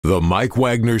The Mike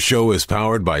Wagner Show is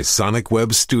powered by Sonic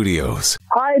Web Studios.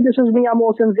 Hi, this is Mia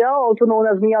Mosinzia, also known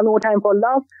as Mia No Time for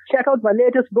Love. Check out my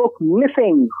latest book,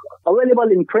 Missing,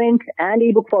 available in print and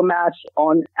ebook formats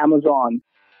on Amazon.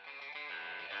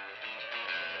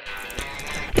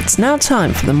 It's now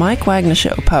time for the Mike Wagner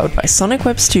Show, powered by Sonic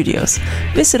Web Studios.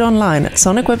 Visit online at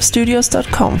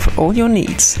sonicwebstudios.com for all your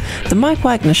needs. The Mike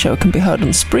Wagner Show can be heard on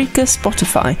Spreaker,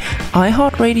 Spotify,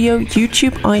 iHeartRadio,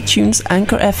 YouTube, iTunes,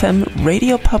 Anchor FM,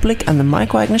 Radio Public, and the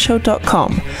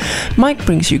MikeWagnerShow.com. Mike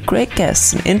brings you great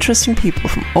guests and interesting people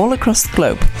from all across the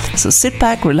globe. So sit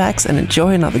back, relax, and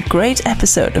enjoy another great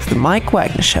episode of the Mike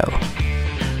Wagner Show.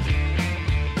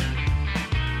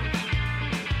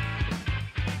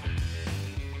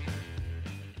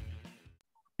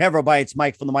 Hey everybody, it's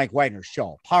Mike from the Mike Wagner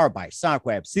Show, powered by Sonic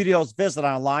Web Studios. Visit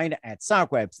online at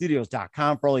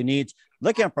sonicwebstudios.com for all your needs.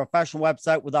 Look at a professional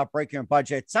website without breaking your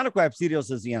budget. Sonic Web Studios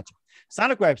is the answer.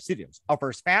 Sonic Web Studios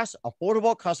offers fast,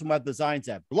 affordable custom web designs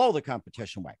that blow the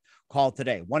competition away. Call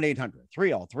today,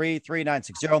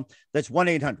 1-800-303-3960. That's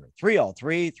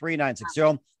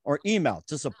 1-800-303-3960. Or email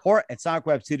to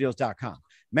support@sonicwebstudios.com.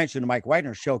 Mention the Mike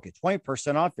Wagner Show. Get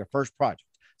 20% off your first project.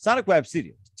 Sonic Web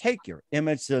Studios, take your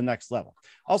image to the next level.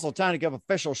 Also, time to give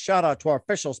official shout out to our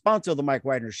official sponsor of the Mike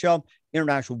Wagner Show,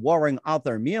 international warring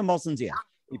author Mia Mosinzia.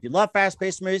 If you love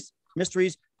fast-paced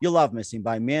mysteries, you'll love Missing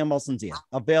by Mia Mosinzia,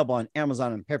 available on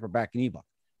Amazon in paperback and ebook.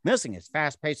 Missing is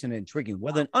fast-paced and intriguing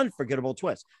with an unforgettable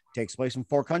twist. Takes place in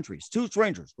 4 countries, 2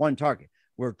 strangers, 1 target,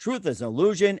 where truth is an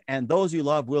illusion and those you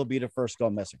love will be the first to go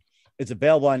missing. It's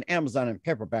available on Amazon in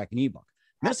paperback and ebook.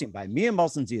 Missing by Mia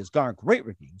Mosinzia has garnered great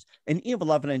reviews and even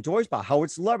loved and enjoyed by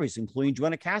Howard celebrities, including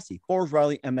Joanna Cassidy, Forbes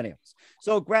Riley, and many others.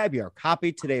 So grab your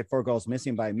copy today before it goes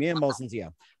missing by Mia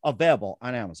Mosinzia, available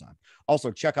on Amazon.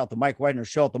 Also, check out the Mike Wagner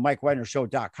Show at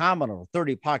themikewagnershow.com on over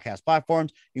 30 podcast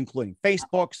platforms, including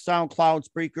Facebook, SoundCloud,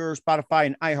 Spreaker, Spotify,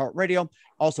 and iHeartRadio.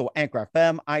 Also, Anchor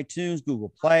FM, iTunes,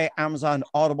 Google Play, Amazon,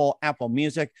 Audible, Apple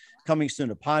Music. Coming soon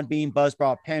to Podbean,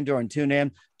 Buzzsprout, Pandora, and TuneIn.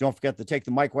 Don't forget to take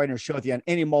the Mike Wagner Show with you on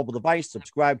any mobile device.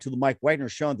 Subscribe to the Mike Wagner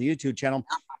Show on the YouTube channel.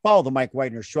 Follow the Mike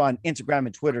Wagner Show on Instagram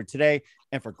and Twitter today.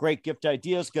 And for great gift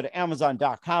ideas, go to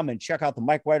Amazon.com and check out the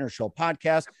Mike Wagner Show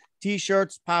podcast.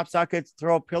 T-shirts, pop sockets,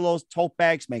 throw pillows, tote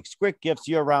bags, makes great gifts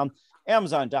year-round.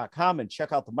 Amazon.com and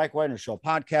check out the Mike Wagner Show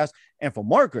podcast. And for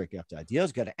more great gift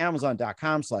ideas, go to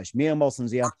Amazon.com/Mia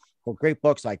Mosinzia for great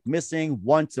books like Missing,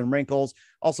 Once, and Wrinkles.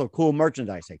 Also cool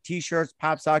merchandise like T-shirts,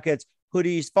 pop sockets,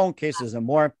 hoodies, phone cases, and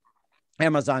more.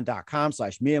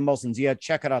 Amazon.com/Mia Mosinzia.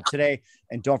 Check it out today.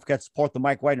 And don't forget to support the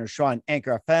Mike Wagner Show on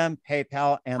Anchor FM,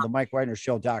 PayPal, and the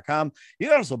MikeWagnerShow.com. You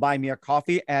can also buy me a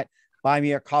coffee at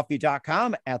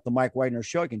buymeacoffee.com at the Mike Wagner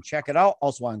Show. You can check it out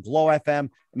also on Glow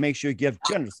FM, and make sure you give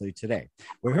generously today.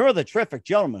 We're here with a terrific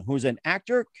gentleman who's an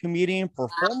actor, comedian,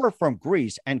 performer from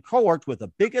Greece, and co-worked with the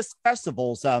biggest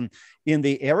festivals in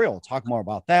the area. We'll talk more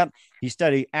about that. He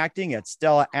studied acting at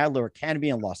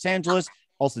Stellaadleracademy in Los Angeles.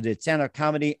 Also did stand-up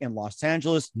comedy in Los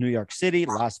Angeles, New York City,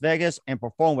 Las Vegas, and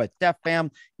performed with datphan,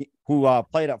 who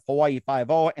played at Hawaii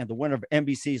Five-0 and the winner of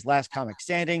NBC's Last Comic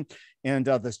Standing. And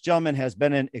this gentleman has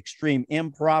been in Extreme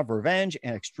Improv Revenge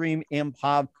and Extreme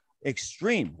Improv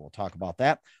Extreme. We'll talk about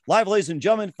that. Live, ladies and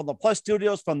gentlemen, from the Plus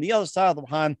Studios from the other side of the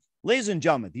pond, ladies and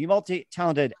gentlemen, the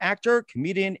multi-talented actor,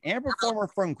 comedian, and performer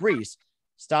from Greece,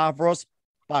 Stavros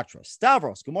Batras.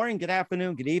 Stavros, good morning, good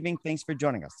afternoon, good evening. Thanks for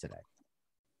joining us today.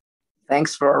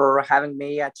 Thanks for having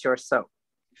me at your show.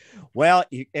 Well,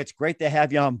 it's great to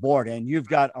have you on board, and you've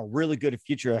got a really good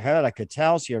future ahead. I could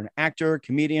tell. So you're an actor,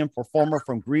 comedian, performer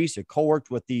from Greece. You co-worked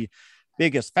with the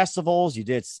biggest festivals. You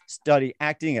did study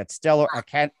acting at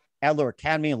Adler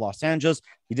Academy in Los Angeles.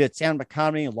 You did stand-up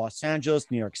comedy in Los Angeles,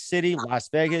 New York City, Las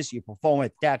Vegas. You performed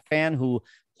with datphan, who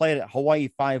played at Hawaii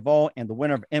Five-0 and the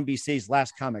winner of NBC's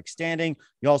Last Comic Standing.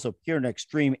 You also appeared in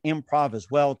Extreme Improv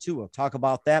as well, too. We'll talk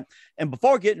about that. And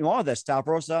before getting into all this,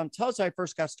 Stavros, tell us how you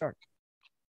first got started.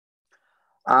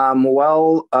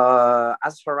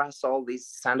 As far as all these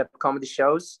stand-up comedy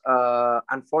shows,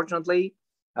 unfortunately,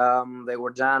 they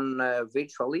were done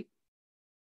virtually.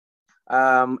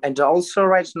 And also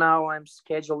right now I'm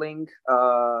scheduling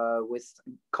with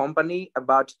company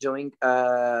about doing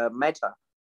a meta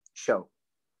show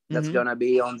that's gonna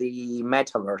be on the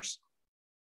metaverse.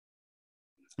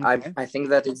 Okay. I think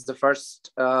that it's the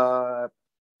first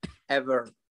ever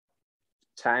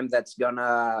time that's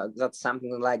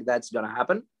something like that's gonna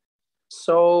happen.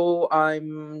 So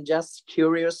I'm just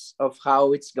curious of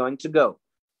how it's going to go.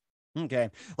 Okay,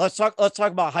 let's talk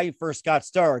about how you first got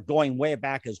started, going way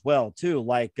back as well too.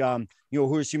 Like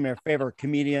who are some of your favorite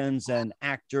comedians and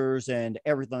actors and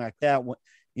everything like that,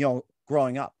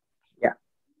 growing up?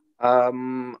 I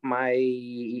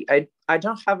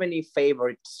don't have any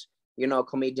favorite,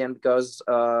 comedian, because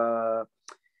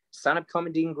stand-up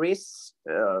comedy in Greece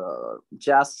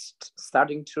just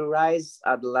starting to rise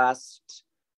at the last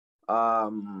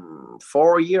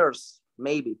 4 years,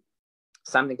 maybe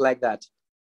something like that.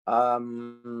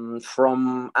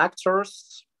 From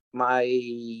actors, my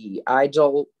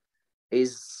idol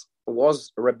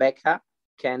was Rebecca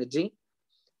Kennedy,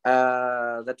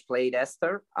 that played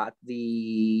Esther at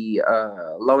the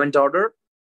Law and Order.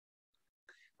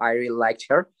 I really liked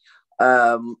her.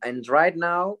 And right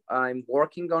now I'm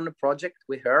working on a project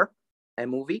with her, a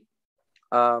movie,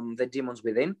 The Demons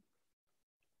Within.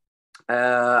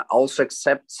 Also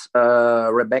accepts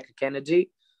Rebecca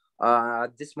Kennedy.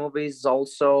 This movie is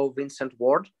also Vincent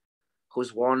Ward,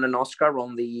 who's won an Oscar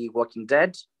on The Walking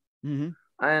Dead. Mm-hmm.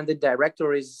 And the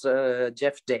director is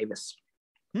Jeff Davis.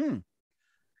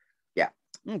 Yeah.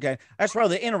 Okay. That's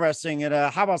rather interesting. And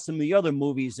how about some of the other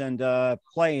movies and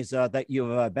plays that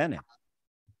you've been in?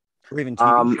 Or even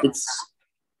TV shows?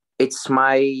 It's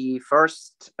my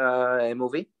first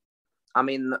movie. I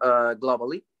mean,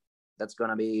 globally. That's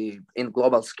going to be in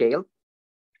global scale.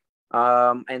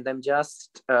 And I'm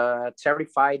just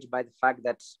terrified by the fact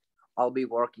that I'll be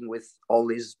working with all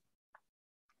these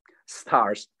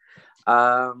stars.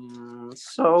 And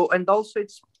also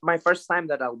it's my first time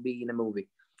that I'll be in a movie.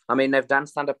 I mean, I've done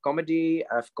stand-up comedy,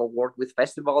 I've co-worked with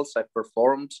festivals, I've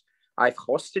performed, I've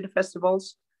hosted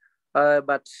festivals,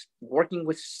 but working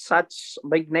with such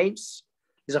big names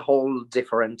is a whole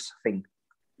different thing.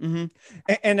 Mm-hmm.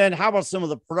 And then how about some of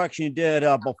the production you did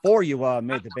before you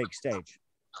made the big stage?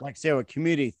 Like, say, a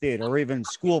community theater or even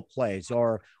school plays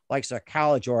or like a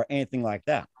college or anything like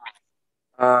that?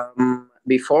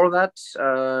 Before that,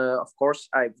 of course,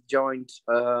 I've joined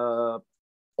all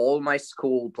my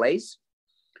school plays.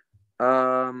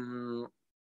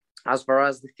 As far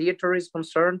as the theater is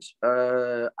concerned,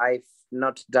 I've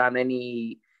not done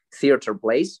any theater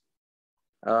plays.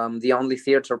 The only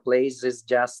theater plays is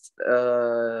just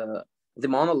the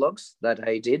monologues that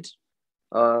I did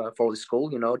for the school,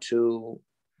 to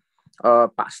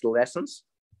pass the lessons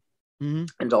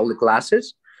and all the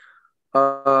classes.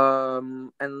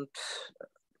 And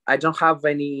I don't have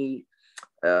any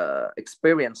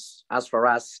experience as far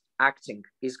as acting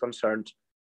is concerned.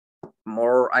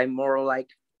 I'm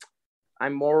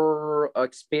more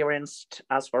experienced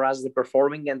as far as the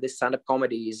performing and the stand-up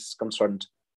comedy is concerned.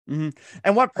 Mm-hmm.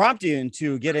 And what prompted you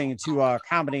into getting into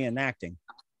comedy and acting?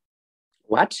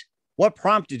 What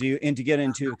prompted you into get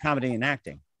into comedy and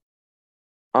acting?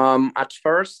 At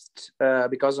first,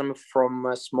 because I'm from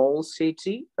a small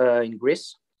city in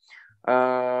Greece,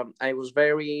 I was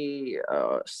very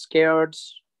scared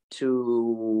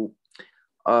to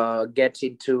get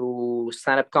into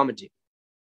stand-up comedy.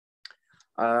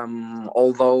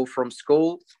 Although from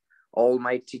school, all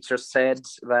my teachers said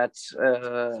that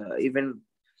even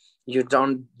you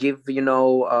don't give,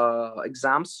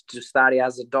 exams to study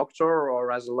as a doctor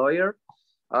or as a lawyer,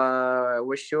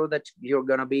 we're sure that you're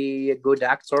gonna be a good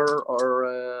actor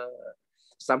or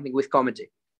something with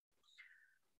comedy.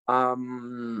 I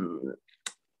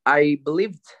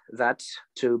believed that,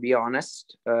 to be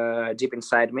honest, deep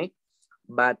inside me,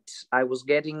 but I was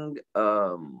getting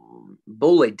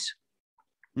bullied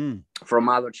from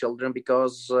other children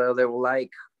because they were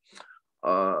like,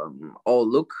 oh,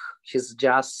 look, he's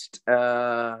just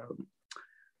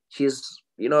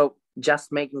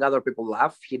just making other people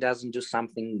laugh. He doesn't do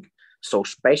something so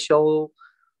special.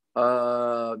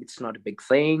 It's not a big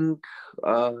thing.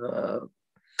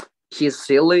 He's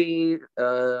silly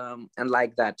and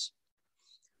like that.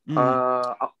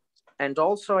 And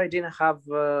also I didn't have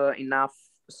enough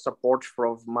support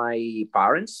from my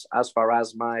parents as far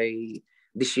as my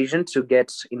decision to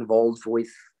get involved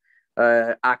with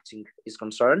acting is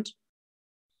concerned.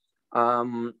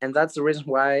 And that's the reason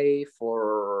why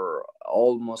for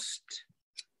almost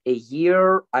a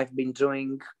year I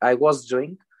was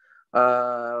doing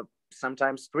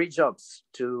sometimes 3 jobs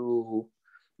to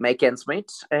make ends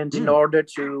meet, and in order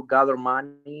to gather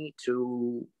money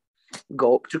to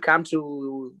come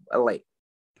to LA.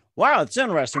 Wow, it's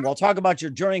interesting. We'll talk about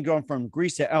your journey going from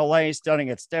Greece to LA, studying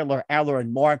at Stadler, Adler,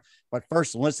 and more. But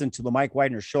first, listen to the Mike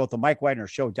Wagner Show at the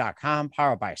MikeWagnerShow.com,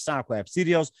 powered by Sonic Web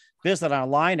Studios. Visit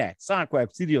online at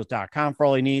SonicWebStudios.com for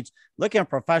all your needs. Look at a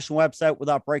professional website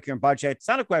without breaking your budget.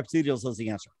 Sonic Web Studios is the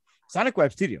answer. Sonic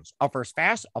Web Studios offers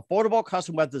fast, affordable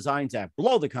custom web designs that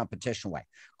blow the competition away.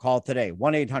 Call today,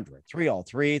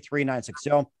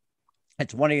 1-800-303-3960.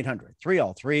 It's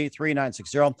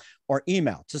 1-800-303-3960 or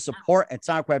email to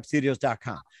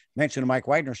support@sonicwebstudios.com. Mention the Mike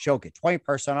Wagner Show. Get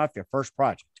 20% off your first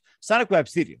project. Sonic Web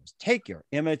Studios. Take your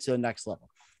image to the next level.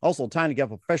 Also, time to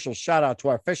give official shout out to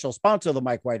our official sponsor of the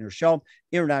Mike Wagner Show,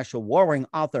 international warring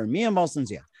author Mia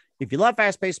Mosensia. If you love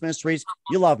fast-paced mysteries,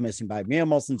 you love Missing by Mia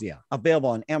Mosensia, available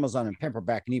on Amazon in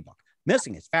paperback and ebook.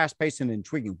 Missing is fast-paced and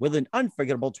intriguing with an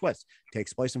unforgettable twist.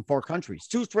 Takes place in 4 countries,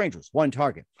 2 strangers, 1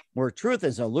 target, where truth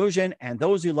is an illusion and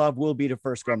those you love will be the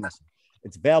first go missing.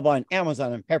 It's available on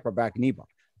Amazon in paperback and ebook.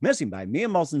 Missing by Mia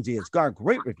Mosensia has garnered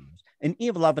great reviews and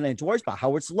even loved and enjoyed by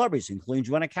Howard celebrities, including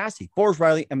Joanna Cassie, Forrest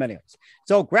Riley, and many others.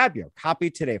 So grab your copy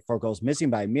today for it goes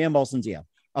Missing by Mia Mosensia,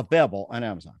 available on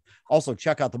Amazon. Also,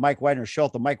 check out the Mike Wagner Show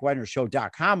at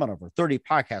themikewagnershow.com on over 30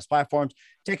 podcast platforms.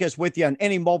 Take us with you on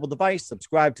any mobile device.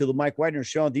 Subscribe to the Mike Wagner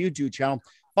Show on the YouTube channel.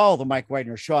 Follow the Mike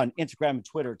Wagner Show on Instagram and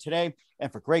Twitter today. And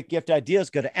for great gift ideas,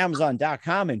 go to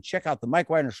Amazon.com and check out the Mike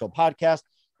Wagner Show podcast.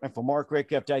 And for more great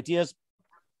gift ideas,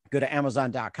 go to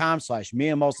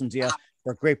Amazon.com/Mia Mosensia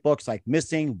for great books like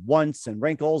Missing, Once, and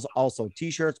Wrinkles. Also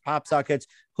t-shirts, pop sockets,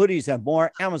 hoodies, and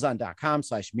more.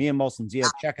 Amazon.com/Mia Mosensia.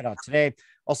 Check it out today.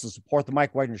 Also support the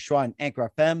Mike Wagner Show on Anchor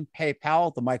FM,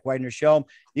 PayPal, the Mike Wagner Show.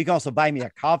 You can also buy me a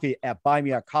coffee at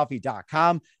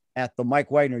buymeacoffee.com at the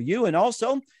Mike Wagner U. And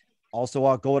also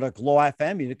go to Glow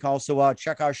FM. You can also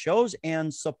check our shows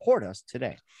and support us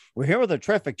today. We're here with a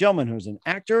terrific gentleman who's an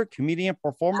actor, comedian,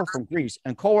 performer from Greece,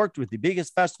 and co-worked with the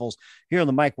biggest festivals here on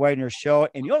the Mike Wagner Show.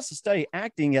 And you also study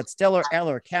acting at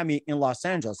Stellaadleracademy in Los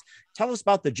Angeles. Tell us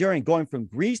about the journey going from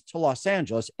Greece to Los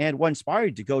Angeles and what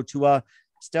inspired you to go to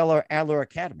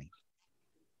Stellaadleracademy.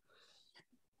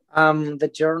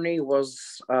 The journey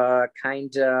was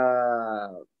kind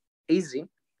of easy,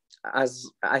 as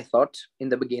I thought in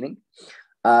the beginning,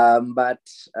 but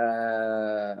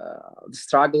the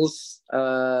struggles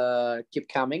keep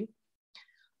coming.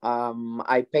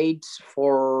 I paid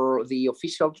for the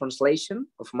official translation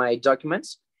of my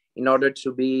documents in order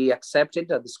to be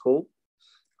accepted at the school,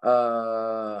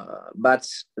 but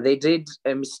they did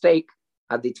a mistake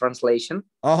at the translation.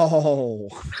 Oh,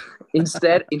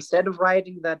 instead of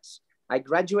writing that I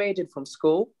graduated from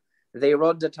school, they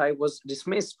wrote that I was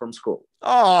dismissed from school.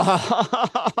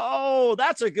 Oh,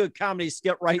 that's a good comedy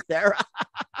skit right there.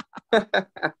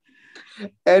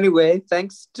 Anyway,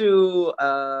 thanks to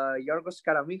Yorgos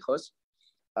Karamikos,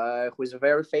 who is a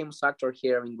very famous actor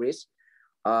here in Greece,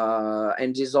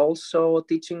 and is also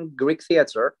teaching Greek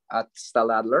theater at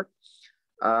Stellaadler.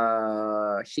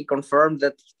 He confirmed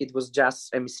that it was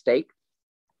just a mistake.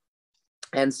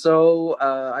 And so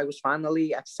I was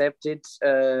finally accepted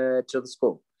to the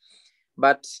school.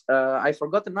 But I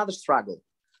forgot another struggle.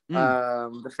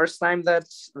 The first time that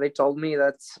they told me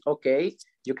that, okay,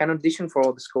 you can audition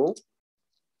for the school,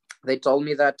 they told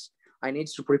me that I need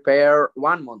to prepare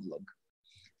 1 monologue.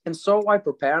 And so I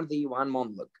prepared the 1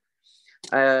 monologue.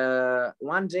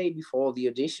 One day before the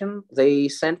audition, they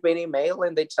sent me an email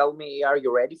and they tell me, are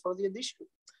you ready for the audition?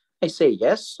 I say,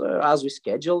 yes, as we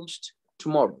scheduled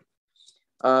tomorrow.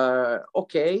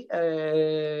 Okay,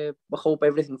 hope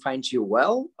everything finds you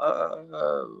well.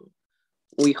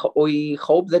 We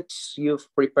hope that you've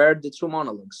prepared the 2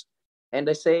 monologues. And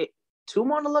I say, 2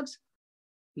 monologues?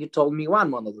 You told me 1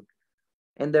 monologue.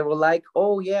 And they were like,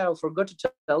 oh yeah, I forgot to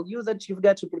tell you that you've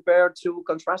got to prepare 2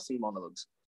 contrasting monologues.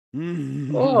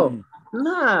 Mm-hmm. Oh,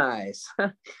 nice.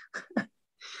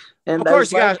 And of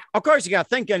course, you got to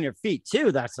think on your feet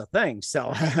too. That's the thing.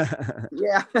 So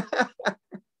yeah.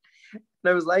 And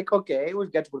I was like, okay,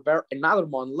 we've got to prepare another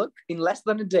monologue in less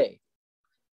than a day.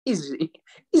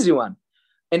 Easy one.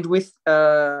 And with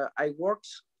I worked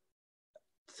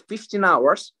 15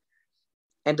 hours,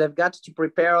 and I've got to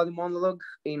prepare the monologue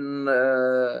in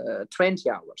 20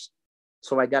 hours.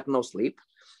 So I got no sleep.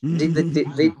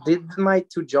 Did my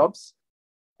 2 jobs.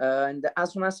 And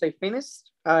as soon as I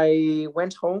finished, I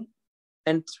went home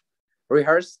and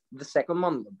rehearsed the 2nd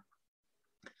monologue.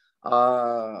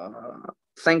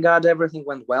 Thank God everything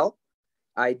went well.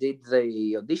 I did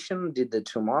the audition, did the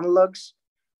 2 monologues,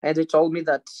 and they told me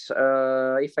that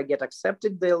if I get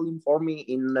accepted, they'll inform me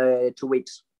in 2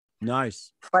 weeks.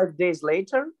 Nice. 5 days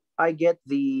later, I get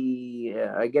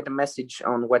a message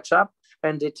on WhatsApp,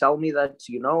 and they tell me that,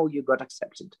 you got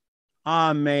accepted.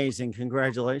 Amazing.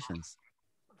 Congratulations.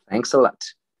 Thanks a lot.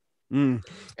 And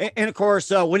of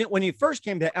course, when you first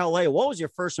came to LA, what was your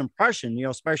first impression,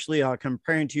 especially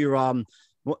comparing to your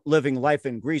living life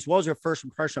in Greece? What was your first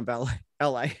impression of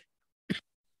LA?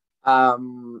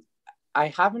 I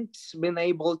haven't been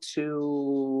able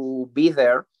to be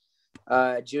there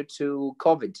due to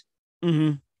COVID.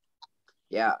 Mm-hmm.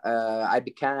 Yeah, I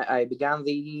began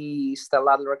the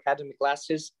Stellaadleracademy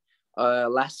classes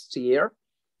last year.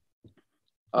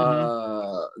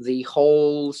 The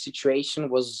whole situation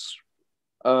was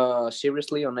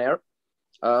seriously on air,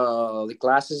 The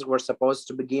classes were supposed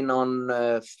to begin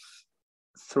on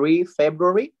 3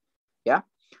 February. Yeah.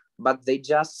 But they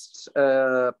just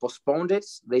postponed it.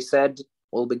 They said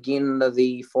we'll begin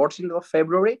the 14th of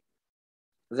February.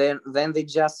 Then they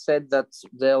just said that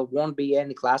there won't be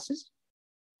any classes.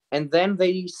 And then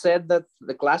they said that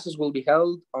the classes will be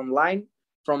held online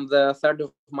from the 3rd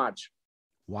of March.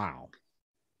 Wow.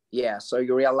 Yeah, so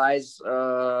you realize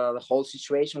the whole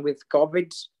situation with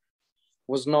COVID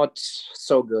was not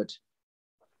so good.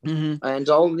 Mm-hmm. And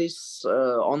all these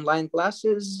online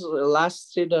classes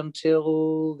lasted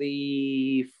until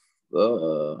the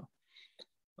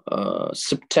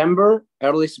September,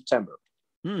 early September.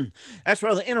 That's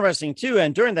really interesting too.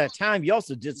 And during that time, you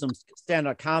also did some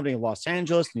stand-up comedy in Los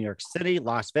Angeles, New York City,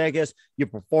 Las Vegas. You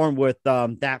performed with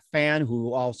datphan,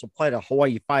 who also played a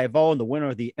Hawaii 5-0 and the winner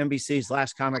of the NBC's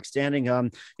Last Comic Standing.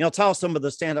 Tell us some of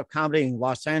the stand-up comedy in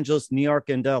Los Angeles, New York,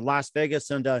 and Las Vegas,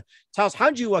 and tell us,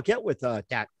 how did you get with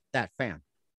datphan?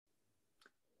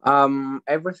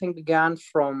 Everything began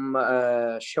from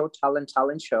show talent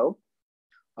show.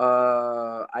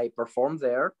 I performed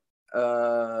there.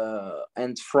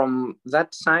 And from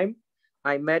that time,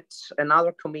 I met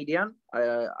another comedian.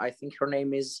 I think her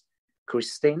name is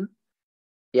Christine.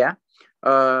 Yeah.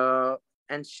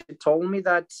 And she told me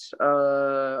that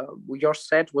your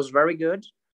set was very good.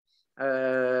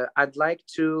 I'd like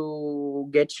to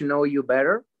get to know you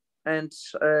better and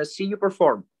see you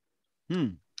perform.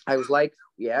 I was like,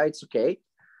 yeah, it's okay.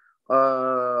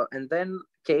 And then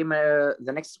came the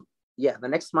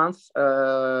next month.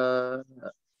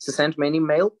 She sent me an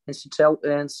email and she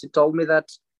told me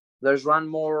that there's one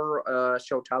more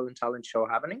show talent show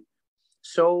happening.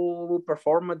 So we'll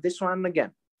perform at this one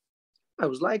again. I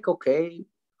was like, okay.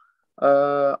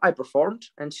 I performed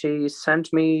and she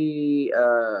sent me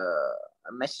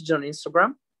a message on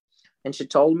Instagram and she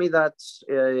told me that,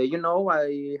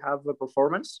 I have a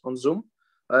performance on Zoom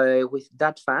with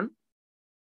datphan.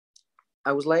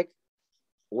 I was like,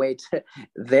 wait,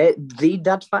 the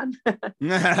datphan? The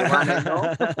one I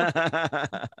know.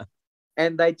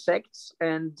 And I checked,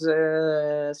 and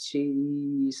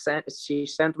she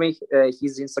sent me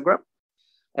his Instagram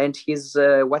and his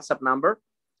WhatsApp number.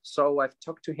 So I've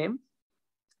talked to him,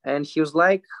 and he was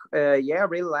like, "Yeah, I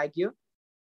really like you.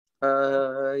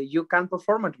 You can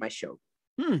perform at my show."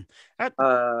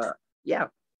 Yeah,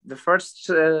 the first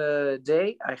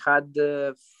day I had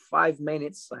 5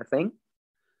 minutes, I think.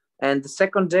 And the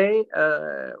second day,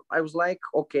 I was like,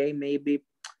 okay, maybe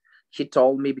he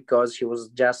told me because he was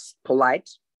just polite.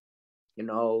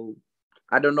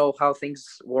 I don't know how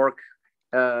things work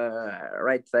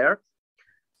right there.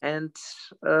 And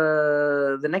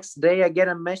the next day, I get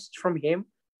a message from him.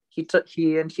 He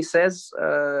says,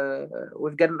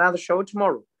 we've got another show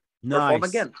tomorrow. Nice. Perform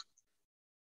again.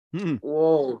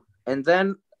 Whoa. And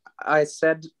then I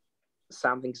said,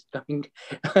 something's going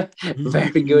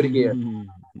very good here.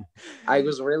 I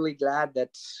was really glad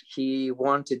that he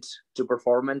wanted to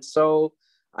perform. And so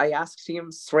I asked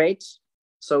him straight,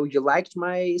 so you liked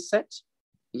my set?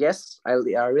 Yes, I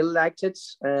really liked it.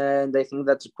 And I think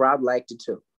that the crowd liked it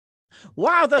too.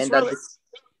 Wow, that's really...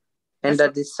 And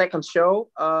at the second show,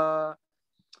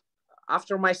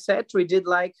 after my set, we did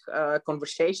like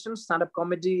conversation, stand-up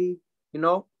comedy,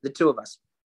 the two of us.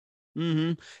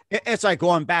 Mm-hmm. It's like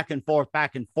going back and forth.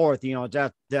 That's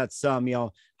how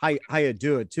you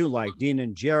do it too, like Dean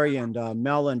and Jerry and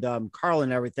Mel and Carl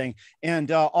and everything. And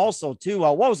also too,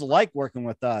 what was it like working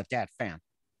with datphan?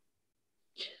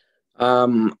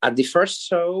 At the first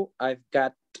show, I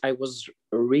was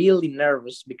really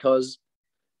nervous because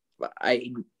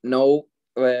I know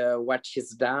what he's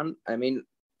done. I mean,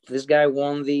 this guy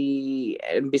won the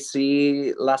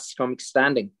NBC Last Comic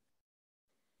Standing.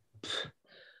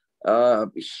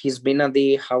 He's been at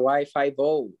the Hawaii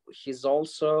 5-0. He's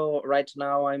also right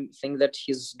now, I think that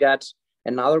he's got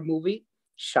another movie,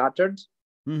 Shattered,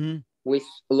 with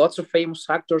lots of famous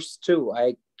actors too.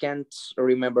 I can't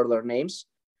remember their names,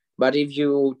 but if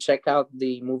you check out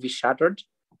the movie Shattered,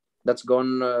 that's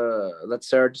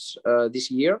aired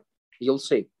this year, you'll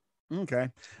see. Okay.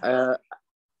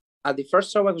 At the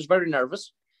first show, I was very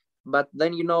nervous, but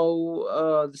then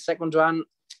the second one,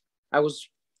 I was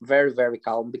very, very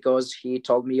calm because he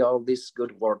told me all these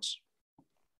good words.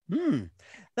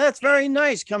 That's very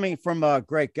nice coming from a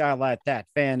great guy like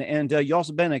datphan. And you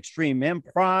also been Extreme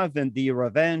Improv and the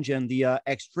Revenge and the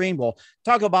Extreme. We'll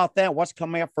talk about that. What's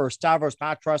coming up for Stavros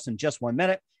Batras in just 1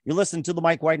 minute. You listen to the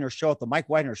Mike Wagner Show at the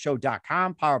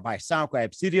MikeWagnerShow.com, powered by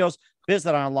SoundCloud Studios.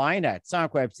 Visit online at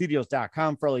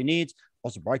SoundCloudStudios.com for all your needs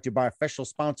Also brought to you by official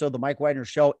sponsor of the Mike Wagner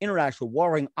Show, international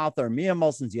warring author Mia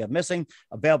Molson's You Have Missing,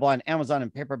 available on Amazon in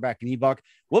paperback and ebook.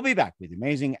 We'll be back with the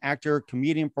amazing actor,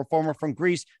 comedian, performer from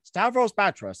Greece, Stavros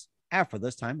Batras, after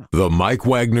this time. The Mike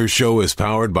Wagner Show is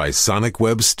powered by Sonic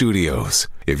Web Studios.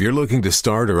 If you're looking to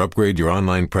start or upgrade your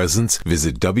online presence,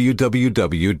 visit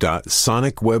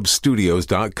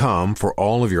www.sonicwebstudios.com for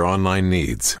all of your online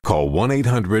needs. Call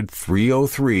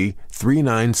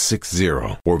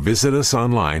 1-800-303-3960 or visit us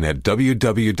online at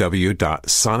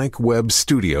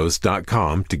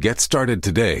www.sonicwebstudios.com to get started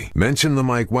today. Mention the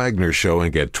Mike Wagner Show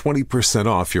and get 20%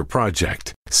 off your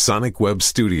project. Sonic Web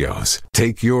Studios.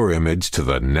 Take your image to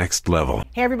the next level.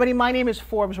 Hey everybody, my name is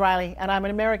Forbes Riley and I'm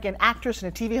an American actress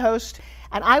and a TV host.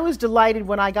 And I was delighted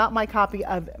when I got my copy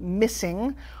of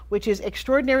Missing, which is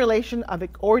Extraordinary Relation of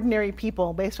Ordinary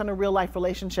People based on a real life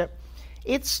relationship.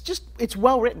 It's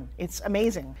well written. It's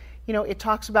amazing. You know, it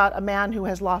talks about a man who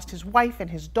has lost his wife and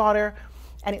his daughter,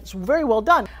 and it's very well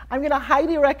done. I'm going to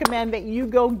highly recommend that you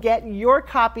go get your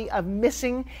copy of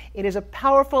Missing. It is a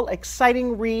powerful,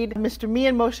 exciting read. Mr.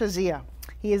 Mian Moshe Zia.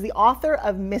 He is the author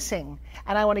of Missing.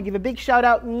 And I want to give a big shout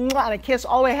out and a kiss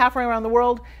all the way halfway around the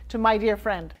world to my dear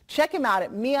friend. Check him out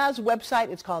at Mia's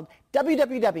website. It's called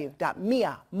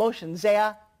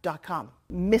www.miamoshenzea.com.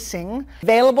 Missing,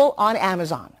 available on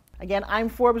Amazon. Again, I'm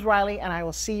Forbes Riley, and I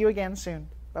will see you again soon.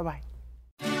 Bye-bye.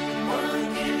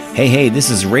 Hey,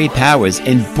 this is Ray Powers,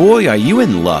 and boy, are you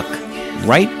in luck.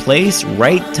 Right place,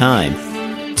 right time.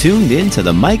 Tuned in to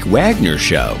the Mike Wagner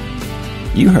Show.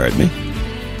 You heard me.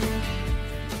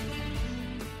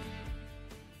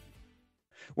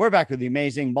 We're back with the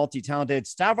amazing, multi-talented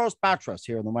Stavros Batras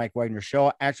here on the Mike Wagner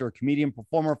Show, actor, comedian,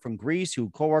 performer from Greece who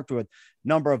co-worked with a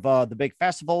number of the big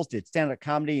festivals, did stand-up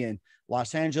comedy in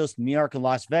Los Angeles, New York, and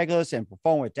Las Vegas, and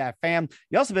performed with datphan.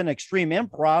 You also been Extreme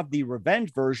Improv, the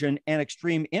Revenge version, and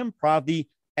Extreme Improv, the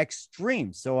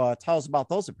Extreme. So tell us about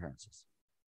those appearances.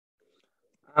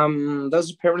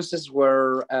 Those appearances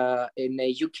were in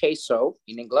a UK show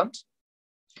in England.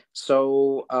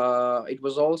 So it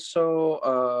was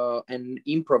also an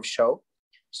improv show.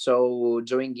 So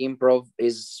doing improv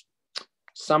is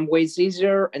some ways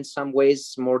easier and some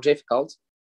ways more difficult.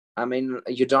 I mean,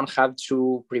 you don't have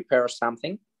to prepare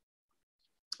something.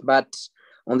 But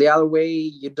on the other way,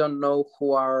 you don't know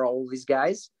who are all these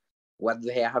guys, what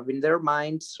they have in their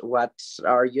minds, what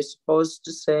are you supposed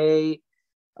to say.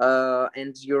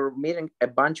 And you're meeting a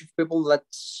bunch of people that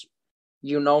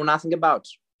you know nothing about.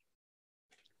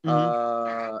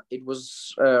 Mm-hmm. It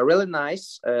was really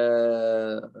nice.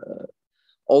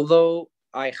 Although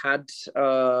I had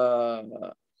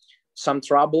some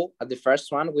trouble at the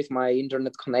first one with my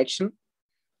internet connection,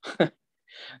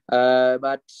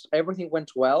 but everything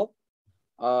went well.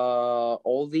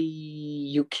 All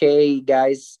the UK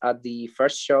guys at the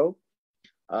first show,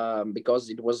 because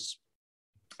it was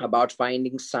about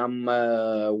finding some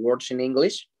words in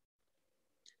English.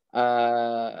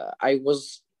 I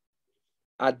was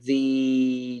at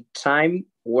the time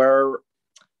where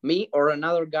me or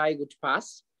another guy would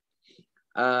pass.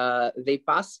 They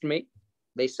passed me.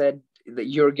 They said that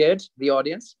you're good, the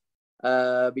audience,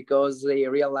 because they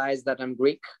realized that I'm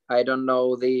Greek. I don't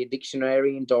know the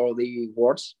dictionary and all the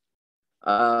words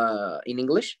in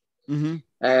English. Mm-hmm.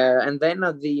 And then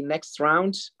at the next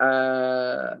round,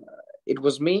 it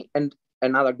was me and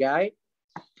another guy.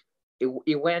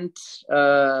 It went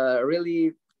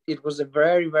really, it was a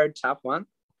very, very tough one.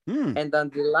 And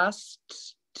then the last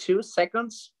 2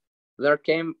 seconds, there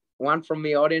came one from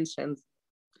the audience and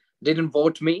didn't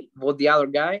vote me, vote the other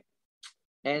guy.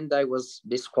 And I was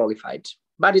disqualified.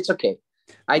 But it's okay.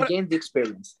 I gained the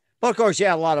experience. Well, of course, you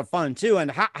had a lot of fun too.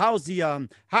 And how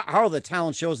are the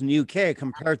talent shows in the UK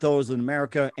compared to those in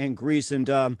America and Greece and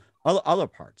other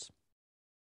parts?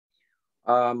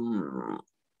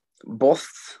 Both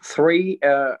three,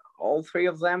 all three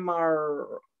of them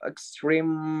are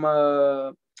extreme.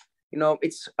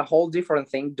 It's a whole different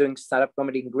thing doing stand-up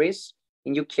comedy in Greece,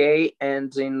 in UK,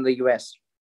 and in the US.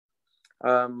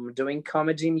 Doing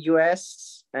comedy in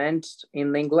US and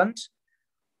in England.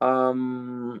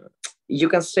 You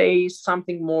can say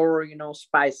something more,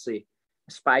 spicy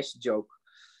joke.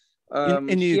 In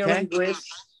the UK? In Greece,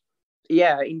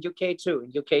 yeah, in UK too.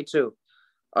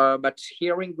 But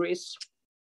here in Greece,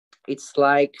 it's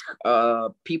like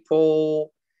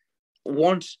people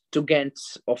want to get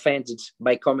offended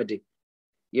by comedy.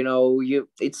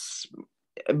 It's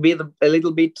a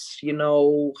little bit,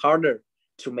 harder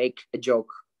to make a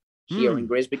joke here in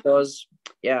Greece because,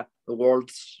 the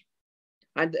world,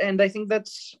 and I think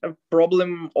that's a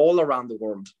problem all around the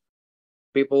world.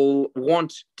 People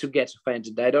want to get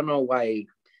offended. I don't know why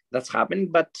that's happening,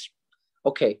 but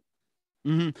okay.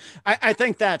 Hmm. I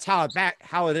think that's how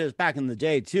it is back in the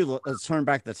day too. Let's turn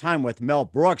back the time with Mel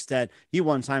Brooks, that he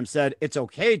one time said it's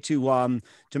okay to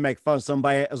make fun of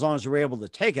somebody as long as you're able to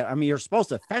take it. I mean, you're supposed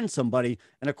to offend somebody,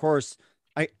 and of course,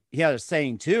 he had a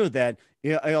saying too that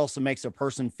it also makes a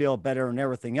person feel better and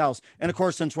everything else. And of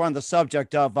course, since we're on the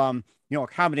subject of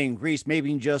comedy in Greece,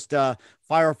 maybe just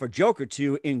fire off a joke or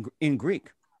two in Greek.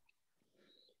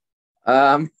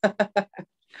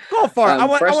 Go for it. I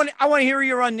want to hear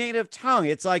your native tongue.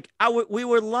 It's like we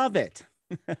would love it.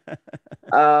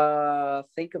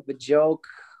 Think of a joke.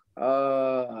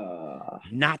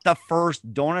 Not the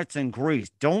first donuts in Greece.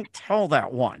 Don't tell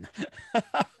that one.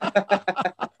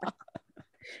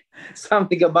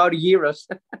 Something about euros.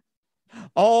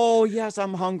 Oh yes,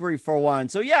 I'm hungry for one.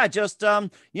 So yeah, just throw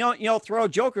a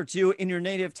joke or two in your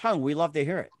native tongue. We love to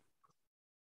hear it.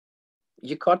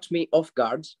 You caught me off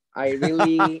guard. I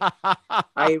really,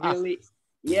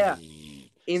 yeah.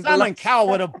 Simon Cowell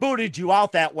would have booted you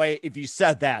out that way if you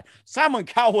said that. Simon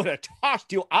Cowell would have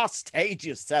tossed you off stage.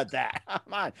 You said that.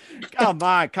 Come on.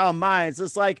 It's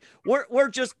just like we're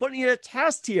just putting you to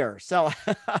test here. So,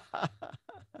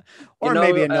 or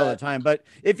maybe another time. But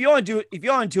if you want to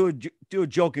do a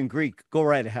joke in Greek, go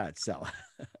right ahead. So.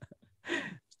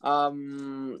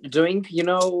 Talking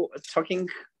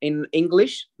in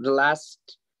English the last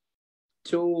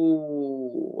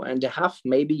 2.5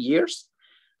 maybe years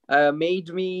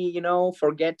made me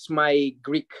forget my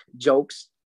Greek jokes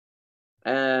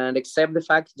and accept the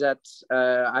fact that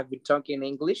I've been talking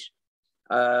English.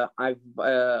 I've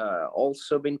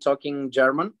also been talking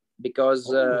German because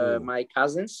my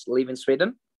cousins live in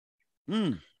Sweden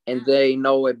and they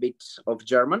know a bit of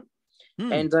German.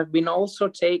 And I've been also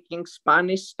taking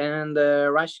Spanish and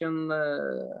Russian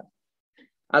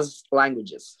as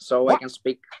languages, so I can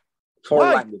speak 4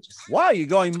 languages. Wow, you're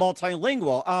going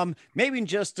multilingual. Maybe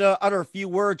just utter a few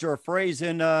words or a phrase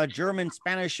in German,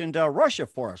 Spanish, and Russia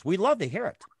for us. We'd love to hear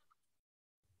it.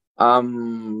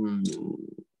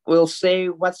 We'll say,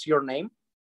 "What's your name?"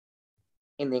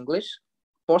 in English.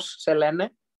 Πώς σε λένε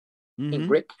in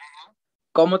Greek.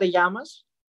 ¿Cómo te llamas?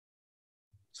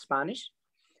 Spanish.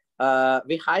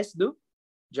 Wie heißt du?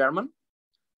 German.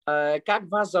 Как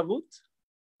вас зовут?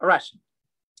 Russian.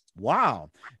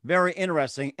 Wow, very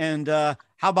interesting. And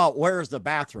how about where's the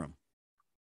bathroom?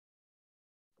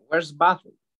 Where's the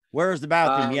bathroom? Where's the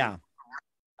bathroom? Yeah.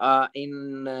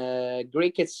 In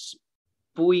Greek, it's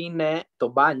που είναι το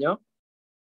μπάνιο.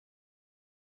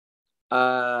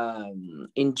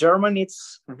 In German,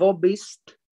 it's wo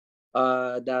bist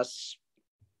das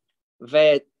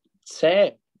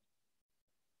WC,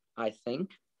 I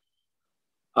think.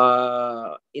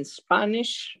 In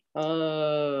Spanish,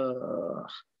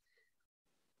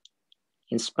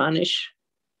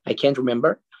 I can't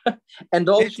remember. And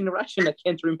also in Russian, I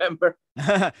can't remember.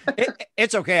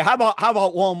 It's okay. How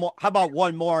about one more? How about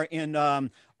one more in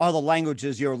all the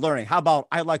languages you're learning? How about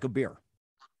I like a beer?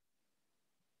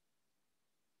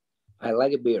 I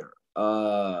like a beer.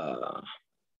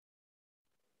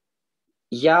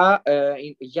 Я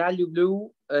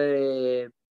люблю.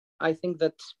 I think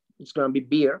that it's gonna be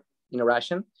beer in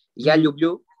Russian. Я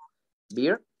люблю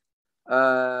beer.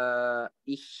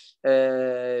 Ich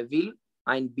will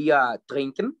ein Bier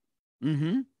trinken.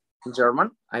 In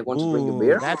German, I want to drink a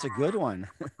beer. That's a good one.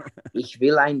 Ich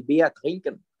will ein Bier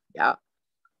trinken. Yeah.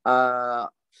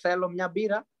 Θέλω μια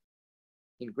μπύρα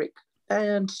in Greek,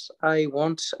 and I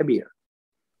want a beer.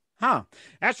 Huh.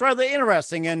 That's rather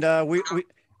interesting, and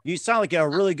you sound like a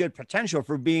really good potential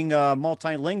for being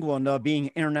multilingual and being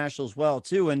international as well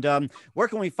too. And where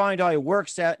can we find all your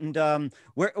works at, and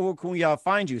where can we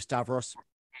find you, Stavros?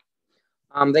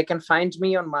 They can find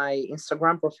me on my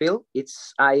Instagram profile.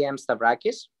 It's I am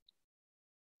Stavrakis.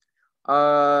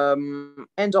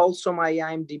 And also my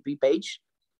IMDb page.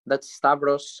 That's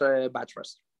Stavros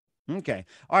Batras. Okay.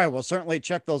 All right. Well, certainly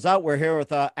check those out. We're here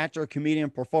with actor, comedian,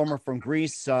 performer from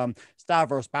Greece,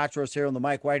 Stavros Batras, here on the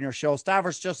Mike Wagner Show.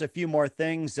 Stavros, just a few more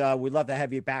things. We'd love to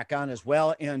have you back on as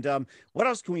well. And what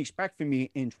else can we expect from you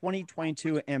in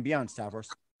 2022 and beyond, Stavros?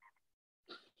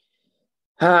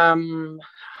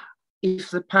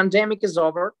 If the pandemic is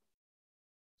over,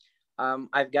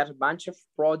 I've got a bunch of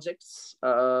projects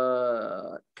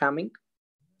coming.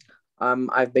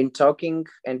 I've been talking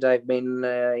and I've been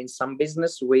in some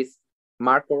business with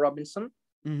Marco Robinson.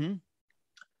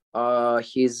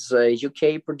 He's a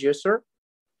UK producer,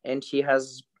 and he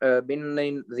has been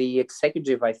in the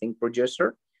executive, I think,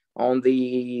 producer on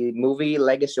the movie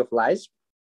Legacy of Lies.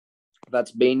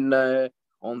 That's been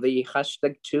on the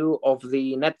 #2 of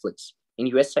the Netflix in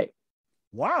USA.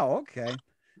 Wow. Okay.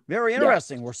 Very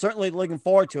interesting. Yeah. We're certainly looking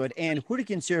forward to it. And who do you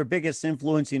consider biggest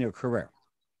influence in your career?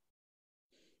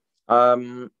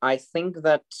 I think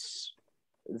that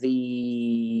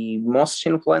the most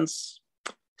influence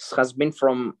has been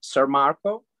from Sir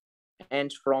Marco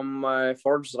and from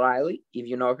Forbes Riley, if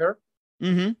you know her.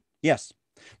 Mm-hmm. Yes.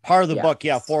 Part of the book,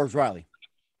 Forbes Riley.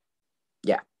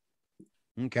 Yeah.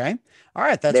 Okay. All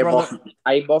right.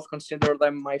 I both consider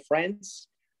them my friends,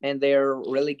 and they're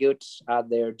really good at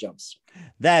their jobs.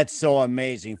 That's so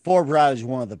amazing. Forbes Riley is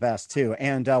one of the best too.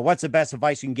 And what's the best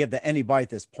advice you can give to anybody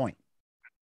at this point?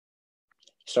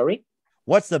 Sorry?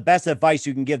 What's the best advice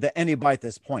you can give to anybody at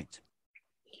this point?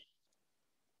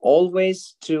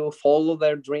 Always to follow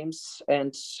their dreams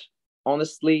and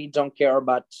honestly don't care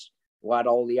about what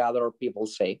all the other people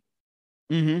say.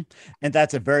 Mm-hmm. And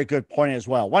that's a very good point as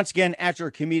well. Once again, actor,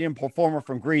 comedian, performer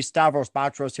from Greece, Stavros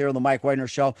Batras here on the Mike Wagner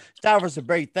Show. Stavros, a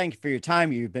very thank you for your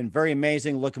time. You've been very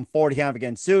amazing. Looking forward to having you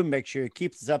again soon. Make sure you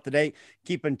keep us up to date.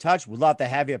 Keep in touch. We'd love to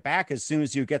have you back as soon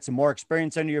as you get some more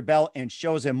experience under your belt and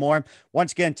shows and more.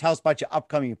 Once again, tell us about your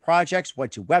upcoming projects,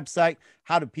 what's your website,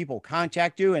 how do people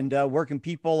contact you, and where can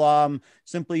people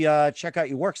simply check out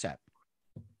your works at?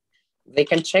 They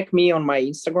can check me on my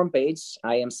Instagram page.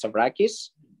 I am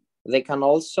Stavrakis. They can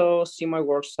also see my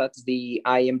works at the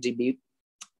IMDb,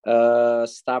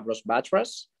 Stavros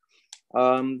Batras.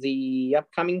 The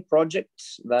upcoming project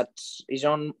that is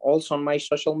also on my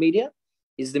social media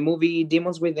is the movie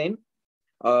Demons Within.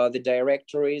 The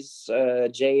director is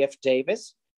J.F.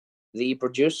 Davis. The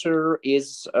producer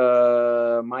is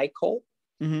Michael.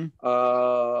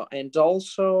 Mm-hmm. And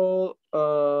also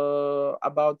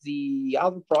about the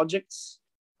other projects,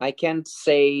 I can't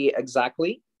say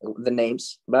exactly the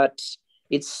names, but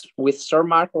it's with Sir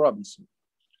Marco Robinson.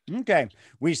 Okay,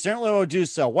 we certainly will do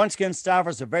so. Once again,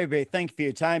 Stavros, a very, very thank you for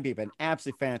your time. You've been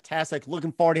absolutely fantastic.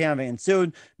 Looking forward to having you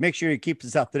soon. Make sure you keep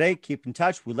us up to date. Keep in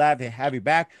touch. We'd love to have you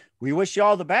back. We wish you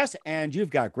all the best, and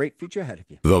you've got a great future ahead of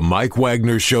you. The Mike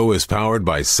Wagner Show is powered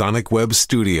by Sonic Web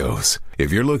Studios.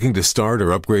 If you're looking to start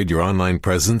or upgrade your online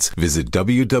presence, visit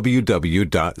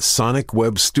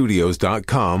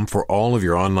www.sonicwebstudios.com for all of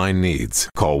your online needs.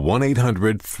 Call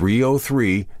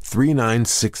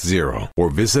 1-800-303-3960 or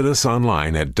visit us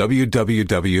online at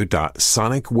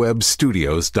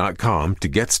www.sonicwebstudios.com to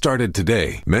get started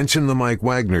today. Mention the Mike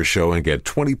Wagner Show and get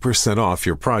 20% off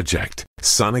your project.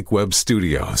 Sonic Web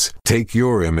Studios. Take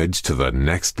your image to the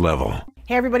next level.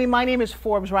 Hey everybody, my name is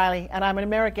Forbes Riley, and I'm an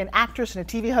American actress and a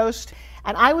TV host.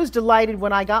 And I was delighted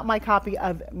when I got my copy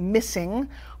of Missing,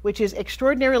 which is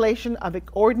Extraordinary Relation of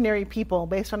Ordinary People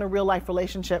based on a real life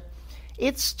relationship.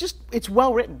 It's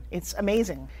well written. It's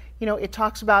amazing. You know, it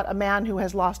talks about a man who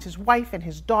has lost his wife and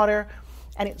his daughter,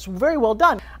 and it's very well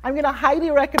done. I'm going to highly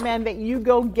recommend that you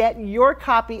go get your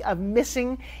copy of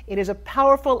Missing. It is a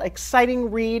powerful,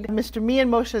 exciting read. Mr. Mian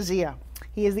Moshe Zia.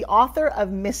 He is the author of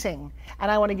Missing.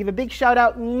 And I want to give a big shout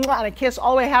out and a kiss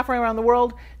all the way halfway around the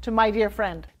world to my dear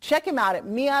friend. Check him out at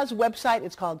Mia's website.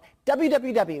 It's called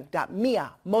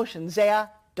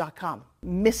www.miamotionzea.com.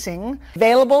 Missing,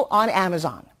 available on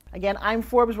Amazon. Again, I'm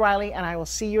Forbes Riley, and I will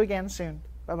see you again soon.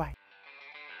 Bye-bye.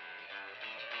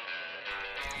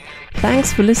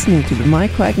 Thanks for listening to the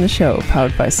Mike Wagner Show,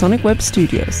 powered by Sonic Web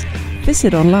Studios.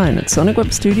 Visit online at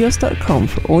sonicwebstudios.com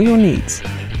for all your needs.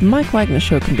 The Mike Wagner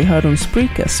Show can be heard on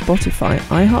Spreaker, Spotify,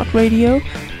 iHeartRadio,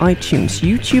 iTunes,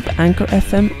 YouTube, Anchor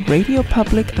FM, Radio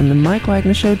Public, and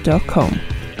themikewagnershow.com.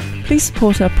 Please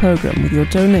support our program with your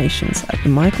donations at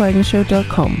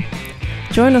themikewagnershow.com.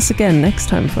 Join us again next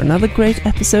time for another great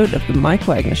episode of The Mike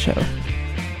Wagner Show.